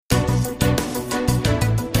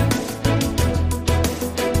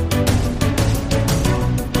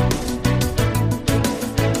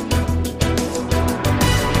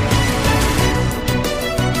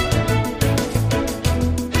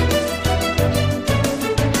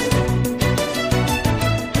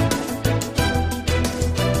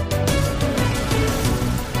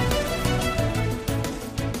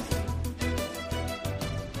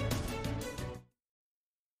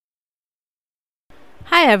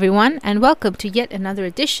Hi, everyone, and welcome to yet another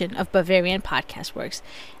edition of Bavarian Podcast Works.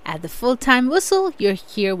 At the full-time whistle, you're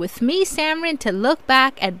here with me, Samrin, to look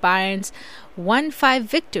back at Bayern's 1-5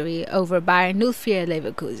 victory over Bayer 04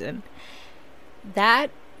 Leverkusen.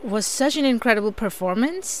 That was such an incredible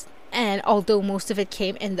performance, and although most of it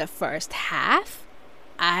came in the first half,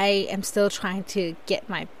 I am still trying to get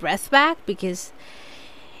my breath back because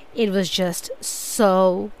it was just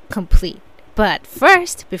so complete. But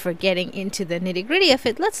first, before getting into the nitty-gritty of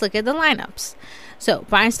it, let's look at the lineups. So,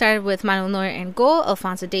 Bayern started with Manuel Neuer in goal,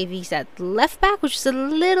 Alphonso Davies at left back, which is a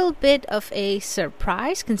little bit of a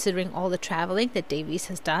surprise considering all the traveling that Davies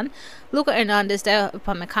has done. Lucas Hernandez, Dayot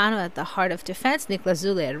Upamecano at the heart of defense, Niklas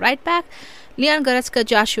Süle at right back, Leon Goretzka,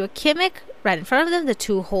 Joshua Kimmich right in front of them, the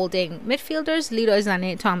two holding midfielders, Leroy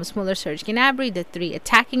Sané, Thomas Muller, Serge Gnabry, the three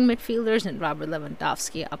attacking midfielders, and Robert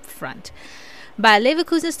Lewandowski up front. Bayer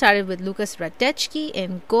Leverkusen started with Lukas Radecki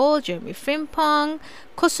in goal, Jeremy Frimpong,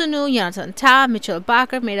 Kusunu, Jonathan Tah, Mitchell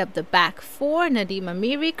Bakker made up the back four, Nadim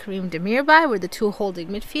Amiri, Karim Demirbay were the two holding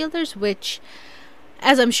midfielders, which,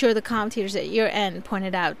 as I'm sure the commentators at your end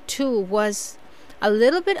pointed out too, was a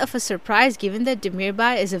little bit of a surprise given that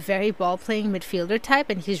Demirbay is a very ball-playing midfielder type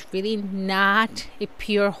and he's really not a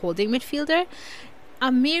pure holding midfielder.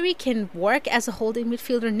 Amiri can work as a holding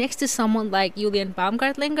midfielder next to someone like Julian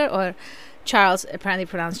Baumgartlinger or Charles, apparently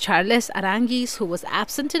pronounced Charles Aranguiz, who was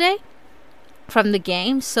absent today from the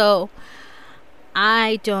game. So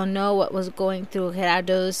I don't know what was going through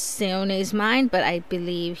Gerardo Seoane's mind, but I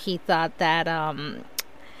believe he thought that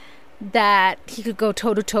that he could go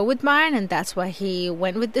toe-to-toe with Bayern, and that's why he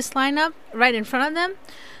went with this lineup right in front of them.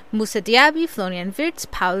 Moussa Diaby, Florian Wirtz,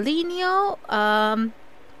 Paulinho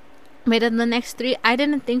made up the next three. I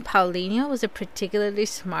didn't think Paulinho was a particularly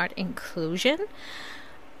smart inclusion.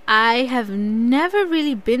 I have never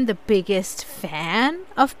really been the biggest fan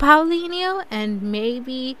of Paulinho, and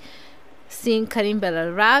maybe seeing Karim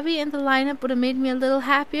Bellarabi in the lineup would have made me a little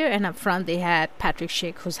happier. And up front they had Patrick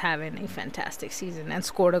Schick, who's having a fantastic season and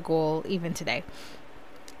scored a goal even today.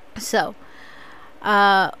 So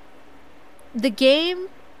the game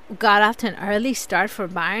got off to an early start for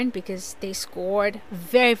Bayern because they scored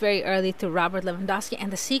very, very early through Robert Lewandowski,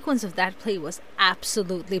 and the sequence of that play was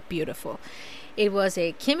absolutely beautiful. It was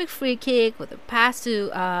a Kimmich free kick with a pass to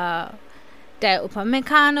Dayot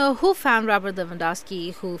Upamecano, who found Robert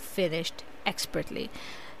Lewandowski, who finished expertly.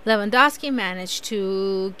 Lewandowski managed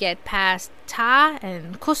to get past Tah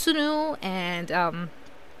and Kusunu and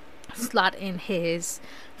slot in his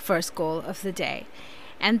first goal of the day.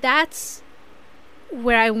 And that's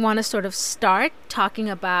where I want to sort of start talking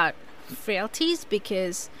about frailties,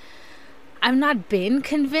 because I've not been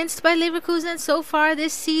convinced by Leverkusen so far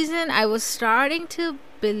this season. I was starting to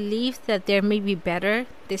believe that they may be better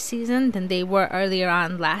this season than they were earlier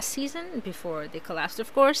on last season, before they collapsed,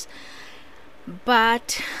 of course.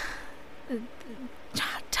 But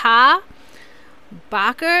Tah,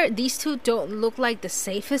 Bakker, these two don't look like the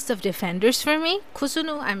safest of defenders for me.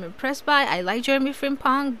 Kusunu, I'm impressed by. I like Jeremy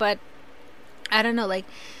Frimpong, but I don't know, like,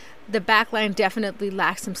 the backline definitely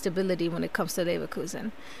lacks some stability when it comes to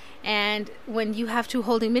Leverkusen. And when you have two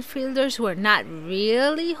holding midfielders who are not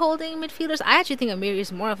really holding midfielders, I actually think Amiri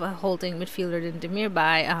is more of a holding midfielder than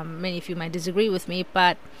Demirbay. Many of you might disagree with me,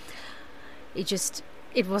 but it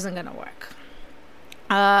wasn't going to work.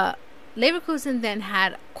 Leverkusen then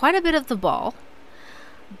had quite a bit of the ball,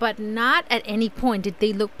 but not at any point did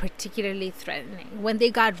they look particularly threatening. When they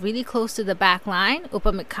got really close to the back line,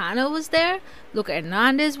 Upamecano was there, Lucas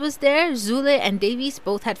Hernandez was there, Süle and Davies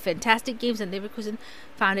both had fantastic games, and Leverkusen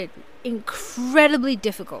found it incredibly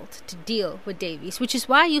difficult to deal with Davies, which is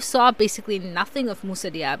why you saw basically nothing of Moussa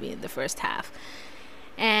Diaby in the first half.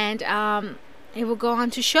 And it will go on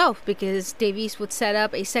to show, because Davies would set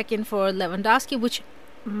up a second for Lewandowski, which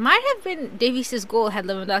might have been Davies' goal had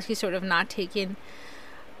Lewandowski sort of not taken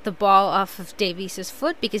the ball off of Davies'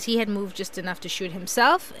 foot, because he had moved just enough to shoot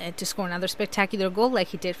himself and to score another spectacular goal like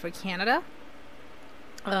he did for Canada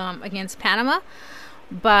against Panama.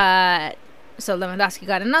 But so Lewandowski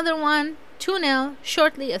got another one, 2-0.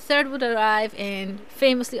 Shortly, a third would arrive in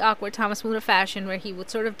famously awkward Thomas Muller fashion, where he would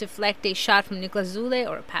sort of deflect a shot from Niklas Süle,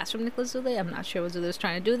 or a pass from Niklas Süle, I'm not sure what Süle was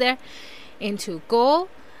trying to do there, into goal.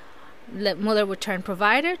 Muller would turn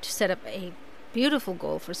provider to set up a beautiful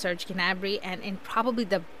goal for Serge Gnabry, and in probably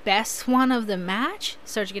the best one of the match,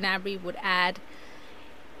 Serge Gnabry would add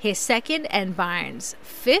his second and Bayern's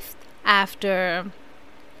fifth after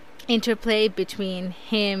interplay between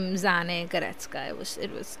him, Sané, Goretzka.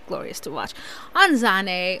 It was glorious to watch. On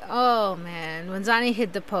Sané, oh man, when Sané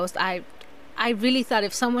hit the post, I really thought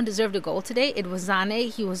if someone deserved a goal today, it was Sané.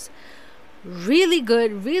 He was really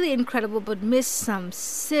good, really incredible, but missed some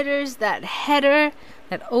sitters. That header,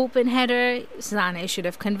 that open header, Sané should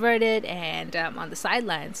have converted. And on the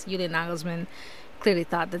sidelines, Julian Nagelsmann clearly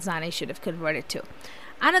thought that Sané should have converted too.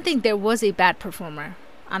 I don't think there was a bad performer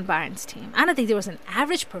on Bayern's team. I don't think there was an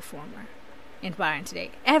average performer in Bayern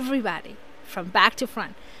today. Everybody, from back to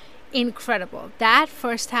front, incredible. That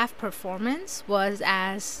first half performance was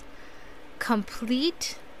as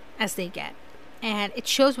complete as they get. And it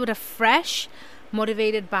shows what a fresh,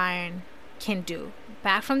 motivated Bayern can do.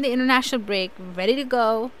 Back from the international break, ready to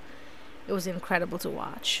go. It was incredible to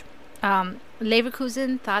watch.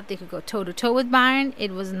 Leverkusen thought they could go toe-to-toe with Bayern.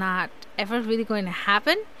 It was not ever really going to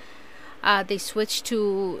happen. They switched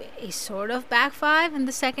to a sort of back five in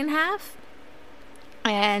the second half.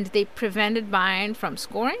 And they prevented Bayern from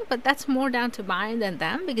scoring. But that's more down to Bayern than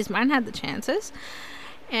them, because Bayern had the chances.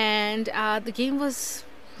 And the game was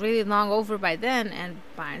really long over by then, and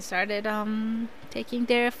Bayern started taking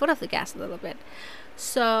their foot off the gas a little bit.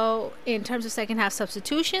 So in terms of second half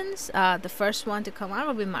substitutions, the first one to come on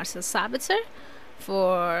will be Marcel Sabitzer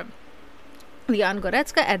for Leon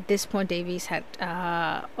Goretzka. At this point, Davies had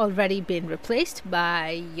already been replaced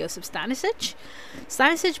by Josip Stanisic.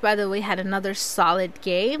 Stanisic, by the way, had another solid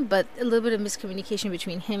game, but a little bit of miscommunication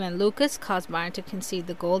between him and Lucas caused Bayern to concede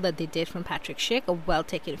the goal that they did from Patrick Schick, a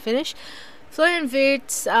well-taken finish. Florian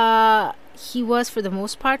Wirtz, he was, for the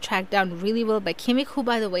most part, tracked down really well by Kimmich, who,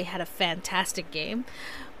 by the way, had a fantastic game.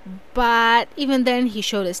 But even then, he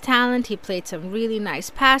showed his talent. He played some really nice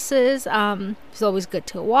passes. It's always good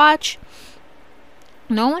to watch.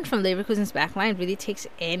 No one from Leverkusen's backline really takes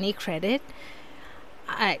any credit.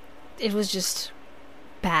 It was just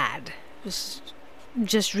bad. It was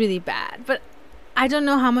just really bad. But I don't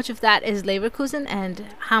know how much of that is Leverkusen and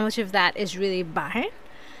how much of that is really Bayern.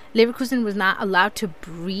 Leverkusen was not allowed to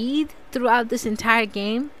breathe throughout this entire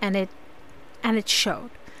game, and it showed,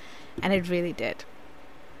 and it really did.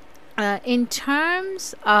 In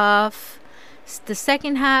terms of the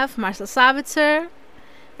second half, Marcel Sabitzer,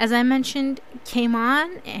 as I mentioned, came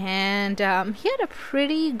on, and he had a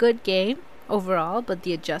pretty good game overall, but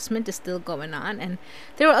the adjustment is still going on, and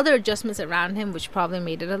there were other adjustments around him which probably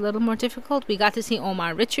made it a little more difficult. We got to see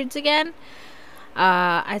Omar Richards again.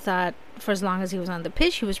 I thought for as long as he was on the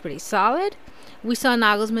pitch, he was pretty solid. We saw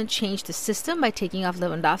Nagelsmann change the system by taking off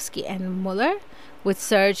Lewandowski and Muller, with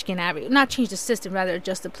Serge Gnabry. Not change the system, rather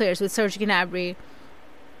adjust the players, with Serge Gnabry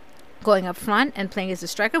going up front and playing as a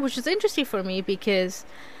striker, which is interesting for me because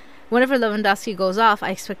whenever Lewandowski goes off,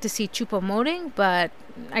 I expect to see Choupo-Moting, but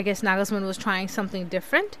I guess Nagelsmann was trying something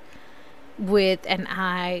different with an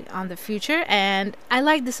eye on the future, and I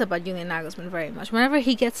like this about Julian Nagelsmann very much. Whenever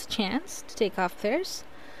he gets a chance to take off players,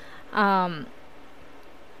 more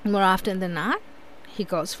often than not, he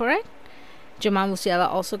goes for it. Jamal Musiala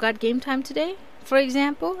also got game time today, for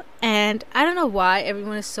example, and I don't know why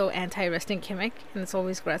everyone is so anti-resting Kimmich, and it's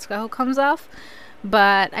always Goretzka who comes off,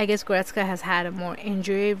 but I guess Goretzka has had a more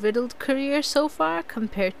injury-riddled career so far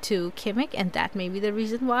compared to Kimmich, and that may be the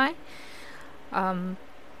reason why.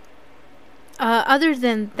 Other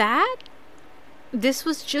than that, this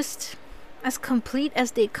was just as complete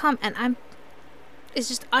as they come, and it's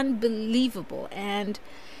just unbelievable. And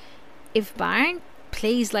if Bayern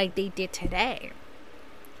plays like they did today,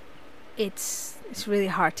 it's really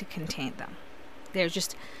hard to contain them. They're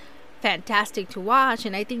just fantastic to watch,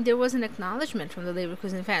 and I think there was an acknowledgement from the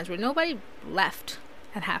Leverkusen fans where nobody left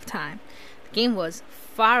at halftime. The game was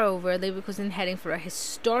far over, Leverkusen heading for a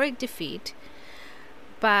historic defeat,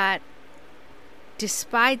 but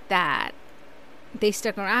despite that, they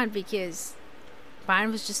stuck around because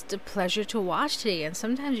Bayern was just a pleasure to watch today, and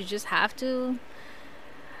sometimes you just have to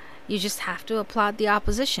applaud the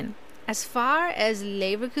opposition. As far as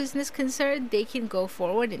Leverkusen is concerned, they can go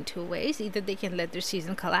forward in two ways. Either they can let their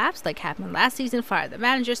season collapse, like happened last season, fire the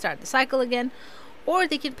manager, start the cycle again, or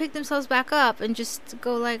they can pick themselves back up and just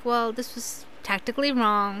go like, well, this was tactically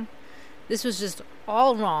wrong. This was just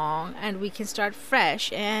all wrong, and we can start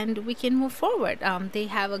fresh and we can move forward. They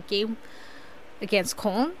have a game against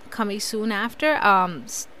Köln coming soon after.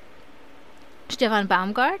 Stefan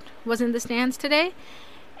Baumgart was in the stands today,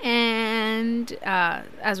 and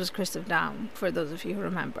as was Christoph Daum, for those of you who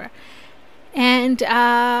remember. And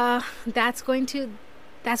that's going to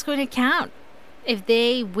count. If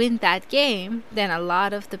they win that game, then a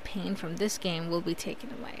lot of the pain from this game will be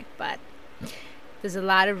taken away. But there's a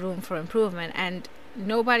lot of room for improvement, and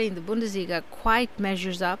nobody in the Bundesliga quite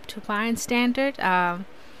measures up to Bayern's standard.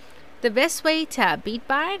 The best way to beat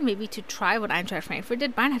Bayern, maybe to try what Eintracht Frankfurt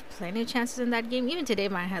did. Bayern had plenty of chances in that game. Even today,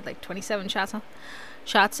 Bayern had like 27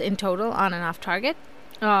 shots in total on and off target.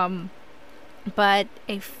 But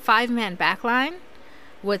a 5-man backline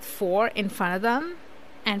with 4 in front of them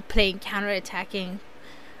and playing a counterattacking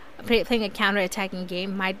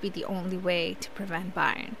game might be the only way to prevent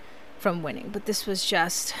Bayern from winning. But this was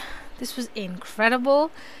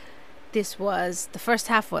incredible. The first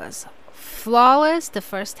half was flawless. The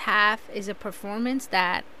first half is a performance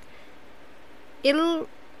that it'll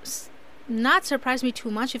not surprise me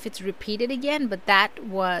too much if it's repeated again, but that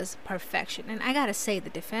was perfection. And I gotta say, the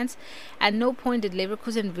defense, at no point did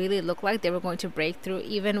Leverkusen really look like they were going to break through,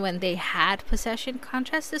 even when they had possession.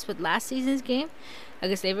 Contrast this with last season's game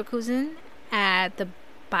against Leverkusen at the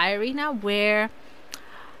Bayer Arena, where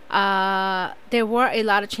there were a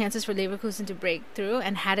lot of chances for Leverkusen to break through,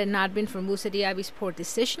 and had it not been for Moussa Diaby's poor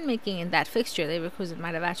decision making in that fixture, Leverkusen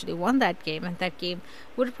might have actually won that game, and that game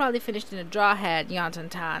would have probably finished in a draw had Janssen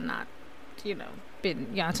Tah not,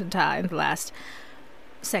 been Janssen Tah in the last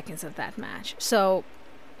seconds of that match. So,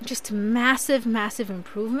 just massive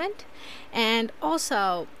improvement. And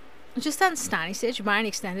also, just on Stanisic, Bayern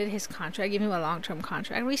extended his contract, giving him a long-term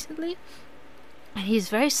contract recently, and he's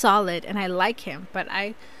very solid, and I like him, but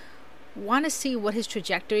I want to see what his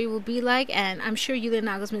trajectory will be like. And I'm sure Julian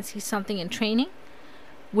Nagelsmann sees something in training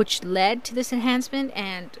which led to this enhancement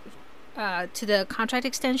and to the contract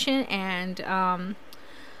extension, and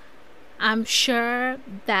I'm sure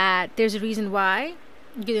that there's a reason why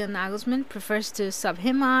Julian Nagelsmann prefers to sub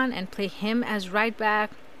him on and play him as right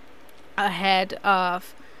back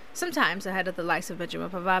sometimes ahead of the likes of Benjamin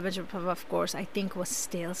Pavard. Benjamin Pavard, of course, I think was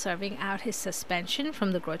still serving out his suspension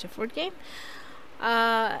from the Greuther Fürth game.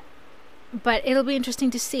 But it'll be interesting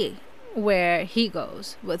to see where he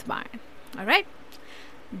goes with Bayern. All right?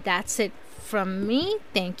 That's it from me.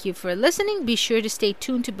 Thank you for listening. Be sure to stay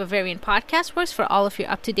tuned to Bavarian Podcast Works for all of your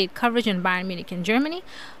up-to-date coverage on Bayern Munich and Germany.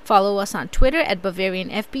 Follow us on Twitter at Bavarian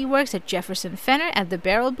FB Works, at Jefferson Fenner, at The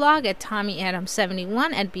Barrel Blog, at Tommy Adam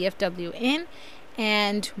 71, at BFWN,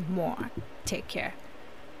 and more. Take care.